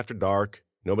building after dark,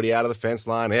 nobody out of the fence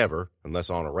line ever, unless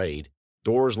on a raid,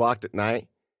 doors locked at night,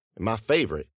 and my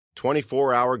favorite,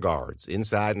 24-hour guards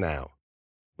inside and out.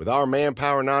 With our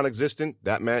manpower non-existent,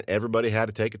 that meant everybody had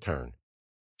to take a turn.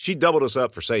 She doubled us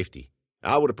up for safety.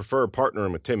 I would have preferred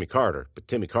partnering with Timmy Carter, but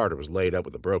Timmy Carter was laid up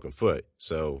with a broken foot,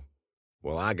 so,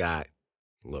 well, I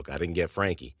didn't get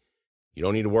Frankie. You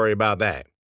don't need to worry about that.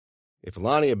 If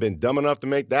Lonnie had been dumb enough to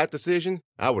make that decision,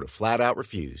 I would have flat out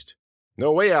refused.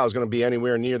 No way I was going to be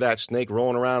anywhere near that snake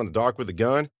rolling around in the dark with a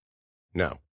gun.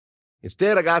 No.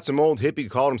 Instead, I got some old hippie who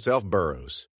called himself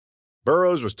Burroughs.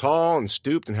 Burroughs was tall and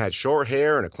stooped and had short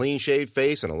hair and a clean-shaved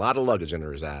face and a lot of luggage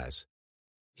under his eyes.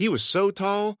 He was so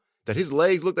tall that his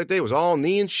legs looked like they was all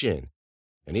knee and shin,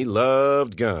 and he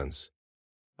loved guns.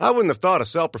 I wouldn't have thought a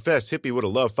self-professed hippie would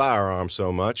have loved firearms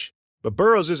so much, but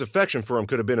Burroughs' affection for him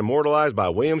could have been immortalized by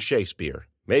William Shakespeare,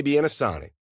 maybe in a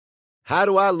sonnet. How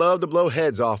do I love to blow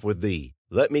heads off with thee?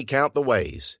 Let me count the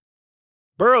ways.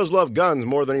 Burroughs loved guns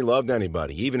more than he loved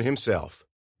anybody, even himself.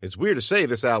 It's weird to say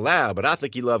this out loud, but I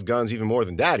think he loved guns even more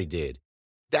than Daddy did.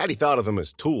 Daddy thought of them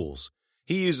as tools.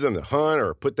 He used them to hunt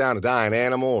or put down a dying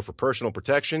animal or for personal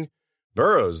protection.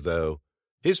 Burroughs, though,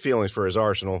 his feelings for his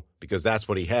arsenal, because that's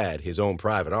what he had, his own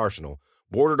private arsenal,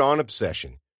 bordered on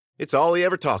obsession. It's all he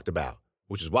ever talked about,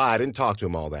 which is why I didn't talk to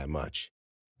him all that much.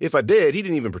 If I did, he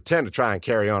didn't even pretend to try and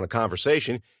carry on a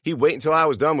conversation. He'd wait until I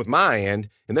was done with my end,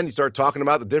 and then he'd start talking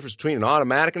about the difference between an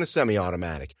automatic and a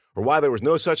semi-automatic, or why there was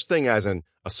no such thing as an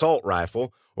assault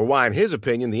rifle, or why, in his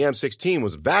opinion, the M16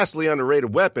 was a vastly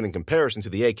underrated weapon in comparison to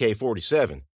the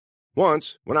AK-47.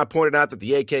 Once, when I pointed out that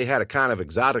the AK had a kind of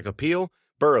exotic appeal,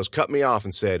 Burroughs cut me off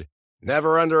and said,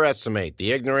 "Never underestimate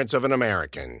the ignorance of an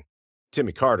American."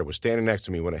 Timmy Carter was standing next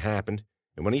to me when it happened,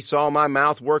 and when he saw my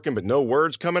mouth working but no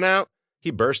words coming out,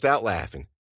 he burst out laughing.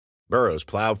 Burroughs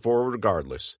plowed forward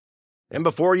regardless. "And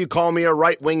before you call me a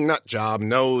right-wing nutjob,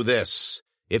 know this.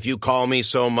 If you call me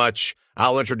so much,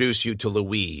 I'll introduce you to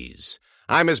Louise.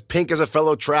 I'm as pink as a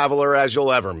fellow traveler as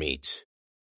you'll ever meet."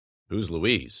 "Who's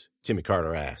Louise?" Timmy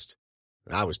Carter asked.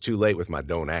 I was too late with my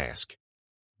don't ask.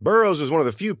 Burroughs was one of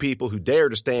the few people who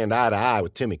dared to stand eye to eye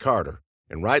with Timmy Carter,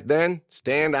 and right then,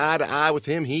 stand eye to eye with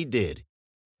him he did.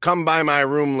 "Come by my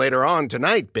room later on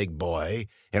tonight, big boy,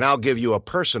 and I'll give you a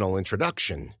personal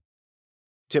introduction."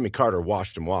 Timmy Carter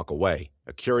watched him walk away,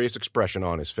 a curious expression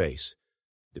on his face.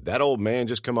 Did that old man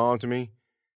just come on to me?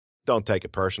 Don't take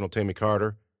it personal, Timmy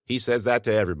Carter. He says that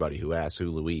to everybody who asks who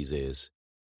Louise is.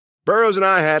 Burroughs and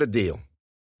I had a deal.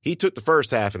 He took the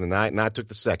first half of the night, and I took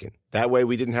the second. That way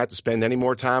we didn't have to spend any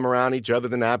more time around each other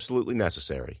than absolutely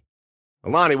necessary.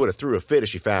 Alani would have threw a fit if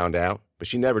she found out, but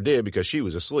she never did because she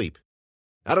was asleep.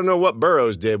 I don't know what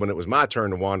Burroughs did when it was my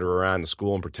turn to wander around the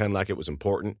school and pretend like it was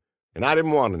important, and I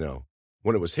didn't want to know.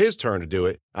 When it was his turn to do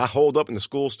it, I holed up in the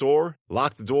school store,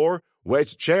 locked the door,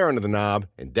 wedged a chair under the knob,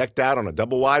 and decked out on a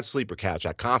double-wide sleeper couch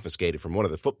I confiscated from one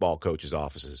of the football coach's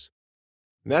offices.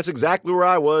 And that's exactly where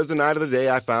I was the night of the day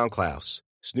I found Klaus,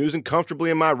 snoozing comfortably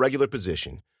in my regular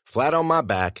position, flat on my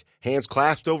back, hands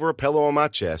clasped over a pillow on my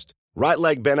chest, right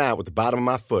leg bent out with the bottom of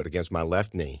my foot against my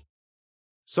left knee.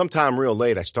 Sometime real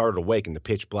late, I started awake in the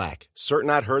pitch black,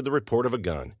 certain I'd heard the report of a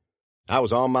gun. I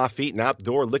was on my feet and out the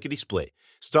door lickety-split,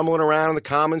 stumbling around in the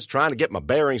commons, trying to get my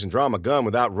bearings and draw my gun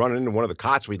without running into one of the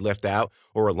cots we'd left out,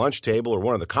 or a lunch table, or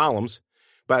one of the columns.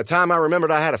 By the time I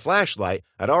remembered I had a flashlight,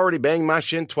 I'd already banged my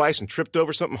shin twice and tripped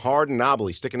over something hard and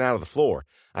knobbly sticking out of the floor.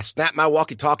 I snapped my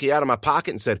walkie-talkie out of my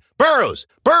pocket and said, "Burroughs!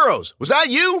 Burroughs! Was that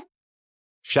you?"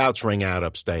 Shouts rang out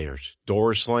upstairs.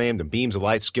 Doors slammed and beams of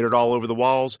light skittered all over the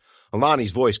walls.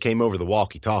 Alani's voice came over the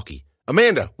walkie-talkie.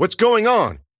 "Amanda, what's going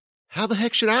on?" How the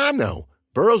heck should I know?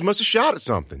 Burroughs must have shot at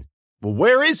something. Well,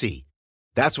 where is he?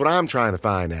 That's what I'm trying to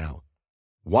find out.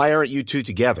 Why aren't you two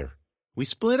together? We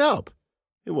split up.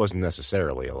 It wasn't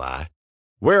necessarily a lie.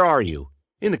 Where are you?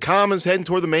 In the commons heading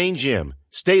toward the main gym.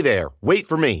 Stay there. Wait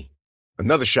for me.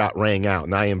 Another shot rang out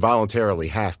and I involuntarily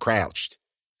half-crouched.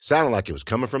 Sounded like it was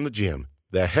coming from the gym.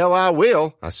 "The hell I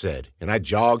will," I said, and I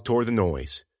jogged toward the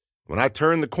noise. When I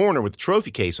turned the corner with the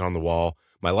trophy case on the wall,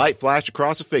 my light flashed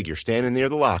across a figure standing near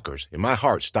the lockers, and my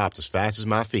heart stopped as fast as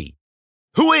my feet.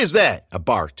 "Who is that?" I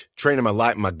barked, training my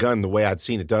light and my gun the way I'd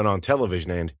seen it done on television,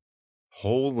 and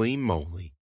holy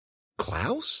moly.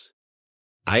 Klaus?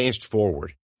 I inched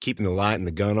forward, keeping the light and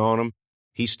the gun on him.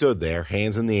 He stood there,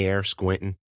 hands in the air,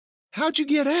 squinting. "How'd you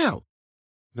get out?"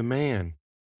 "The man."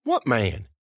 "What man?"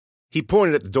 He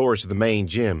pointed at the doors to the main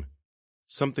gym.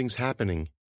 "Something's happening."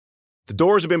 The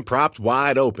doors had been propped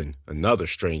wide open, another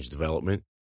strange development.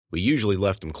 We usually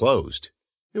left them closed.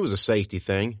 It was a safety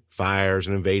thing, fires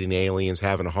and invading aliens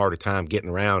having a harder time getting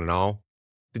around and all.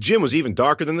 The gym was even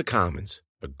darker than the commons,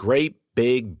 a great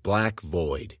big black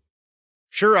void.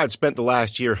 Sure, I'd spent the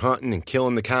last year hunting and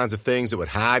killing the kinds of things that would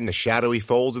hide in the shadowy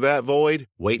folds of that void,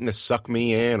 waiting to suck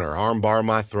me in or armbar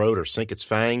my throat or sink its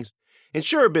fangs. And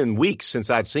sure, it'd been weeks since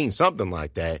I'd seen something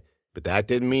like that, but that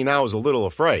didn't mean I was a little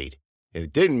afraid. And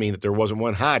it didn't mean that there wasn't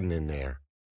one hiding in there.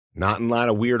 Not in light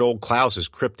of weird old Klaus's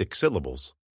cryptic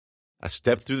syllables. I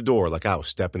stepped through the door like I was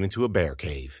stepping into a bear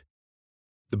cave.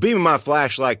 The beam of my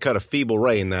flashlight cut a feeble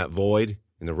ray in that void,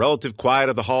 and the relative quiet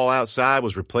of the hall outside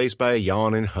was replaced by a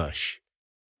yawning hush.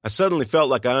 I suddenly felt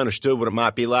like I understood what it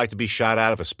might be like to be shot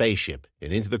out of a spaceship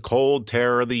and into the cold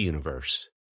terror of the universe.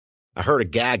 I heard a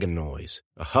gagging noise,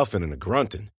 a huffing and a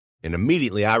grunting, and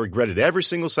immediately I regretted every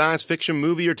single science fiction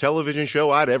movie or television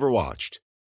show I'd ever watched.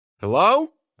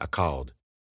 "Hello?" I called.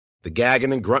 The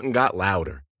gagging and grunting got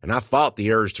louder, and I fought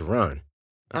the urge to run.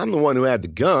 I'm the one who had the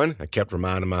gun, I kept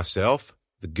reminding myself.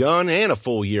 The gun and a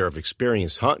full year of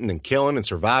experience hunting and killing and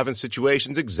surviving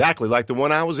situations exactly like the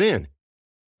one I was in.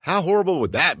 How horrible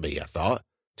would that be, I thought,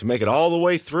 to make it all the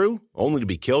way through, only to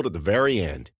be killed at the very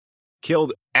end.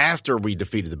 Killed after we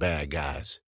defeated the bad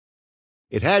guys.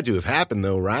 It had to have happened,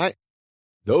 though, right?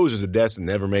 Those are the deaths that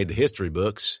never made the history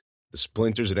books. The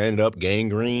splinters that ended up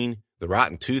gangrene, the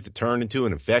rotten tooth that turned into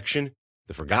an infection,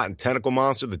 the forgotten tentacle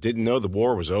monster that didn't know the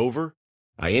war was over.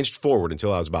 I inched forward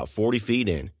until I was about 40 feet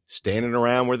in, standing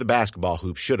around where the basketball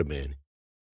hoop should have been.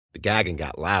 The gagging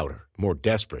got louder, more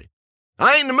desperate.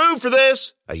 "I ain't in the mood for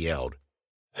this," I yelled.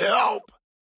 "Help!"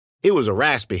 It was a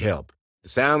raspy help, the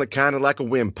sound that sounded like a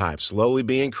windpipe slowly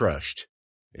being crushed,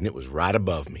 and it was right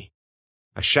above me.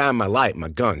 I shined my light and my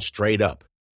gun straight up.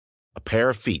 A pair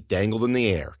of feet dangled in the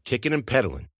air, kicking and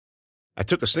pedaling. I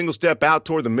took a single step out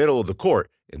toward the middle of the court,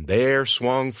 and there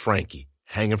swung Frankie,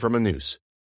 hanging from a noose.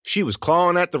 She was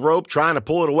clawing at the rope, trying to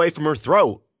pull it away from her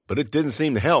throat, but it didn't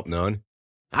seem to help none.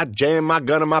 I jammed my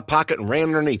gun in my pocket and ran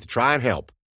underneath to try and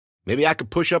help. Maybe I could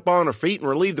push up on her feet and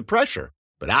relieve the pressure,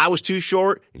 but I was too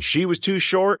short, and she was too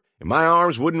short, and my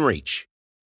arms wouldn't reach.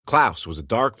 Klaus was a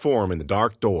dark form in the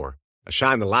dark door. I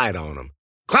shined the light on him.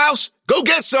 "Klaus, go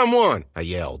get someone!" I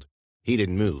yelled. He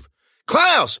didn't move.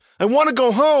 "Klaus, I want to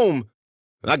go home!"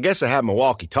 I guess I had my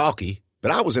walkie-talkie,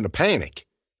 but I was in a panic.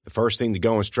 The first thing to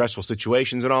go in stressful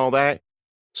situations and all that.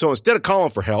 So instead of calling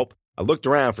for help, I looked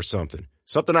around for something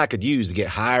I could use to get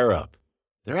higher up.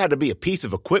 There had to be a piece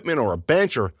of equipment or a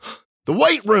bench or the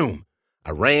weight room.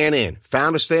 I ran in,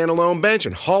 found a standalone bench,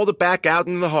 and hauled it back out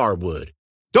into the hardwood.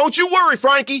 "Don't you worry,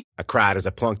 Frankie," I cried as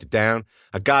I plunked it down.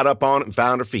 I got up on it and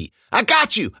found her feet. "I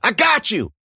got you! I got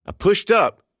you!" I pushed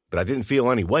up, but I didn't feel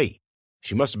any weight.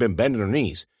 She must have been bending her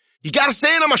knees. "You gotta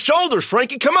stand on my shoulders,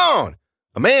 Frankie, come on!"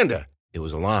 "Amanda." It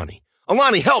was Alani.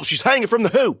 "Alani, help, she's hanging from the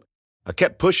hoop." I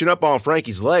kept pushing up on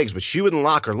Frankie's legs, but she wouldn't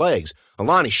lock her legs.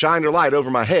 Alani shined her light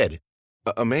over my head.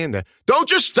 "Amanda." "Don't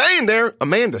just stand there."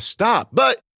 "Amanda, stop."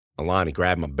 "But..." Alani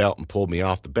grabbed my belt and pulled me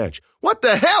off the bench. "What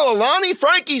the hell, Alani?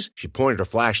 Frankie's..." She pointed her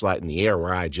flashlight in the air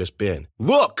where I had just been.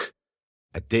 "Look!"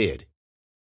 I did.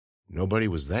 Nobody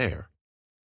was there.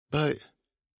 "But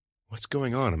what's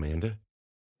going on, Amanda?"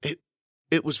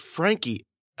 It was Frankie.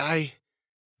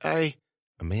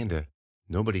 Amanda,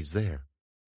 nobody's there."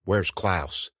 "Where's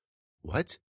Klaus?"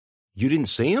 "What? You didn't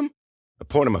see him?" I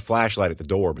pointed my flashlight at the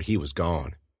door, but he was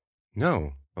gone.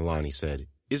 "No," Alani said.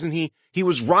 "Isn't he? He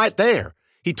was right there.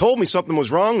 He told me something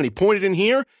was wrong, and he pointed in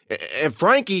here, and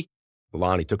Frankie..."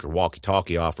 Alani took her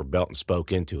walkie-talkie off her belt and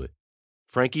spoke into it.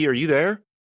 "Frankie, are you there?"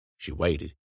 She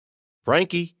waited.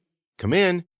 "Frankie, come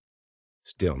in."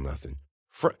 Still nothing.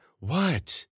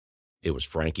 What? It was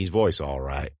Frankie's voice, all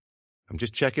right. "I'm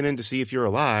just checking in to see if you're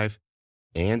alive.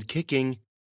 And kicking.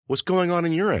 What's going on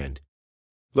in your end?"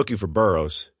 "Looking for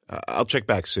Burroughs. I'll check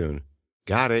back soon."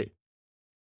 "Got it."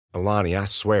 "Alani, I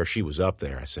swear she was up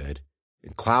there," I said.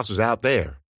 "And Klaus was out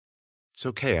there." "It's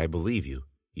okay, I believe you."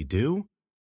 "You do?"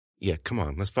 "Yeah, come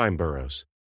on, let's find Burroughs."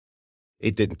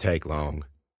 It didn't take long.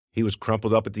 He was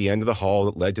crumpled up at the end of the hall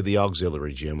that led to the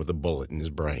auxiliary gym with a bullet in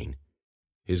his brain.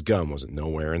 His gun wasn't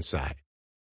nowhere in sight.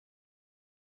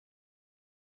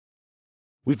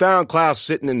 We found Klaus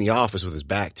sitting in the office with his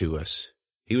back to us.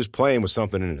 He was playing with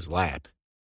something in his lap.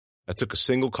 I took a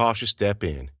single cautious step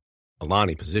in.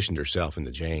 Alani positioned herself in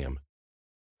the jam.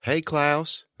 "Hey,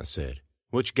 Klaus," I said.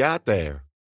 "What you got there?"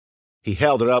 He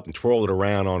held it up and twirled it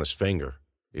around on his finger.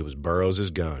 It was Burroughs'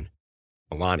 gun.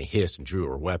 Alani hissed and drew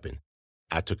her weapon.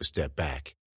 I took a step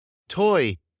back.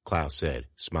 "Toy," Klaus said,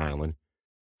 smiling.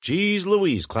 "Geez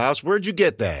Louise, Klaus, where'd you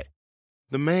get that?"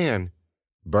 "The man."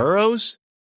 "Burroughs?"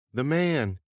 "The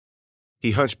man."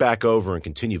 He hunched back over and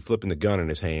continued flipping the gun in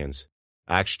his hands.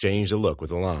 I exchanged a look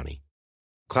with Alani.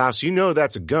 "Klaus, you know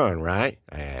that's a gun, right?"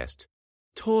 I asked.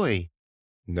 "Toy."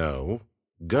 "No,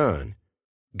 gun."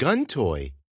 "Gun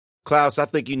toy." Klaus, I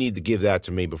think you need to give that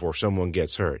to me before someone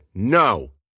gets hurt.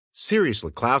 No.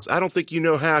 Seriously, Klaus, I don't think you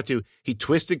know how to. He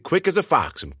twisted quick as a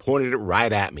fox and pointed it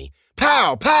right at me.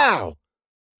 Pow! Pow!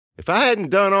 If I hadn't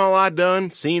done all I done,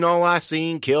 seen all I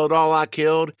seen, killed all I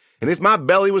killed, and if my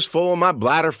belly was full and my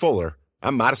bladder fuller, I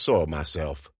might have soiled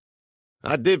myself.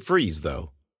 I did freeze,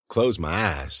 though. Closed my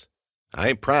eyes. I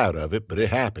ain't proud of it, but it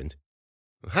happened.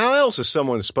 How else is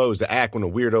someone supposed to act when a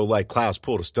weirdo like Klaus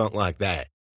pulled a stunt like that?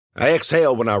 I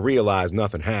exhaled when I realized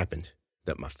nothing happened,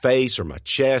 that my face or my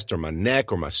chest or my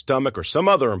neck or my stomach or some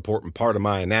other important part of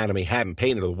my anatomy hadn't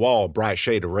painted the wall a bright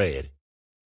shade of red.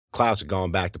 Klaus had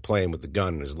gone back to playing with the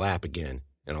gun in his lap again,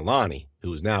 and Alani,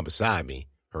 who was now beside me,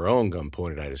 her own gun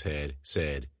pointed at his head,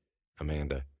 said,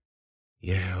 "Amanda,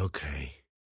 yeah, okay."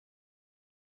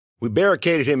 We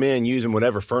barricaded him in using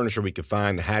whatever furniture we could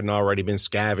find that hadn't already been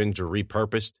scavenged or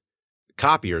repurposed. The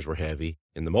copiers were heavy,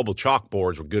 and the mobile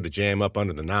chalkboards were good to jam up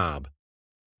under the knob.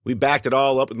 We backed it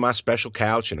all up with my special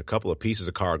couch and a couple of pieces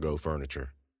of cargo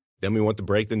furniture. Then we went to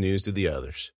break the news to the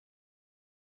others.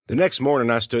 The next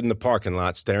morning, I stood in the parking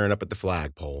lot staring up at the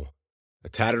flagpole. A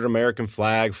tattered American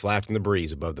flag flapped in the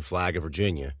breeze above the flag of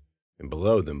Virginia, and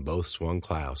below them both swung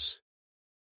Klaus.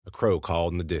 A crow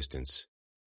called in the distance.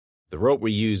 The rope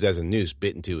we used as a noose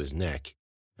bit into his neck,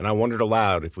 and I wondered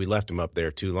aloud if we left him up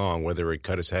there too long whether he'd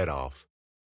cut his head off.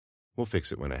 "We'll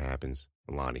fix it when it happens,"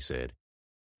 Alani said.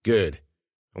 "Good.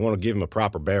 I want to give him a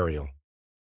proper burial."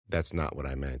 That's not what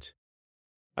I meant.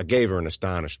 I gave her an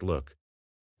astonished look.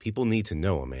 People need to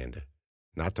know, Amanda,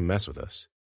 not to mess with us.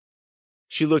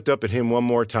 She looked up at him one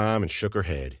more time and shook her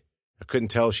head. I couldn't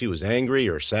tell if she was angry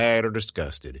or sad or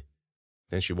disgusted.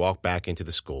 Then she walked back into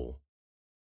the school.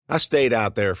 I stayed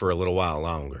out there for a little while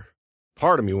longer.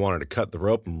 Part of me wanted to cut the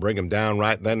rope and bring him down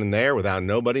right then and there without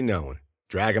nobody knowing,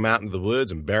 drag him out into the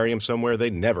woods and bury him somewhere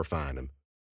they'd never find him.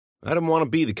 I didn't want to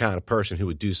be the kind of person who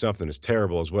would do something as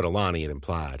terrible as what Alani had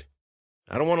implied.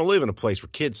 I don't want to live in a place where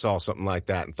kids saw something like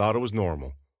that and thought it was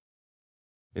normal.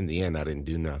 In the end, I didn't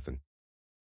do nothing.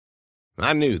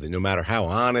 I knew that no matter how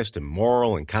honest and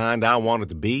moral and kind I wanted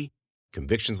to be,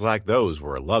 convictions like those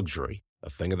were a luxury, a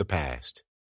thing of the past.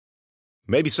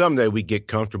 Maybe someday we'd get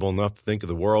comfortable enough to think of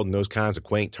the world in those kinds of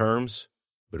quaint terms,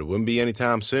 but it wouldn't be any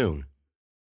time soon.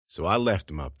 So I left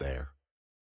him up there.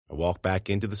 I walked back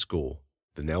into the school,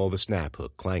 the knell of the snap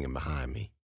hook clanging behind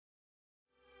me.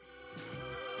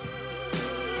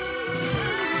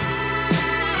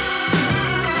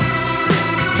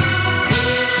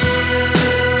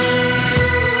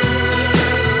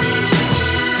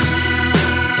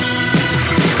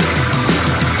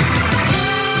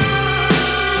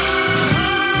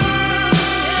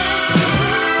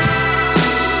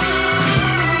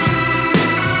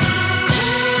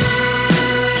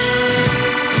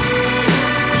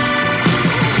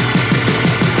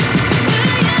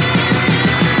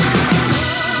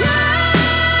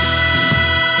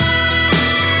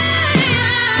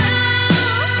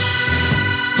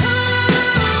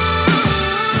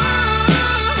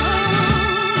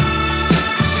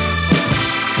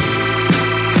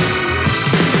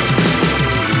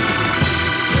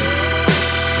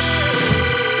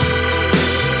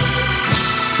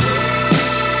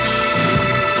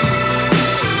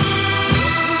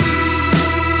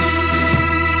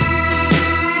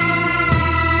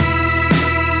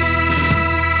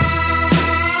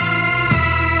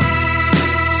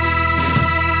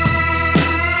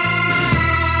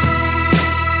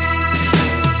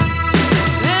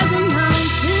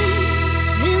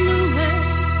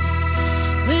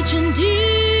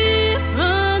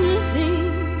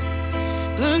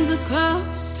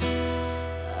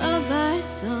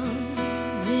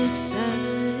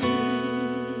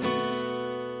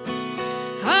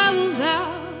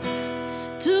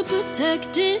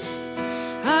 Protected,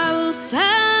 I will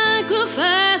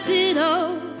sacrifice it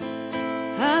all.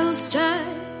 I will strive,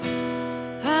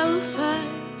 I will fight,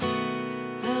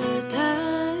 I will die.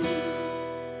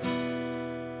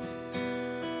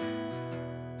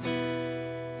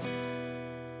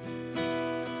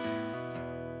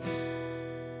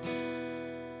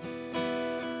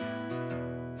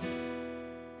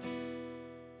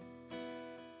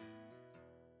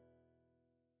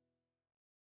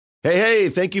 Hey,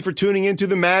 thank you for tuning into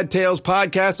the Mad Tales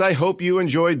podcast. I hope you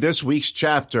enjoyed this week's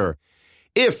chapter.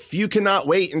 If you cannot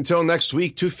wait until next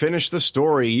week to finish the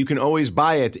story, you can always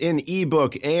buy it in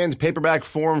ebook and paperback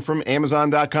form from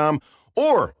Amazon.com,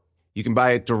 or you can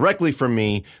buy it directly from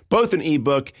me, both in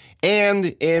ebook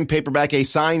and in paperback, a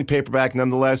signed paperback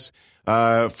nonetheless,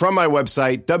 from my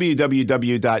website,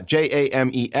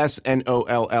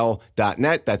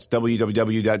 www.jamesnoll.net. That's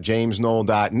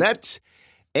www.jamesnoll.net.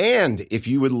 And if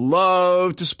you would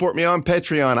love to support me on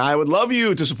Patreon, I would love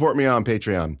you to support me on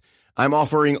Patreon. I'm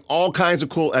offering all kinds of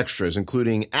cool extras,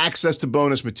 including access to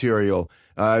bonus material,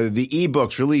 the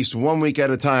ebooks released 1 week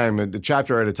at a time, the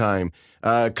chapter at a time,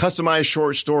 customized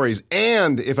short stories.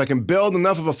 And if I can build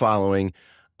enough of a following,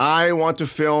 I want to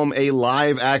film a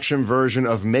live action version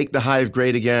of Make the Hive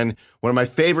Great Again, one of my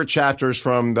favorite chapters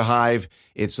from The Hive.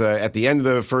 It's at the end of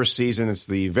the first season. It's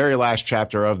the very last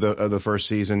chapter of the first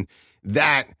season.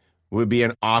 That would be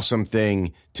an awesome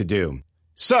thing to do.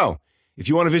 So if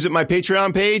you want to visit my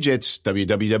Patreon page, it's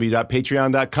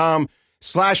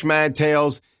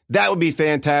www.patreon.com/madtales. That would be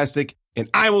fantastic. And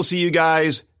I will see you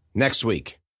guys next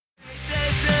week.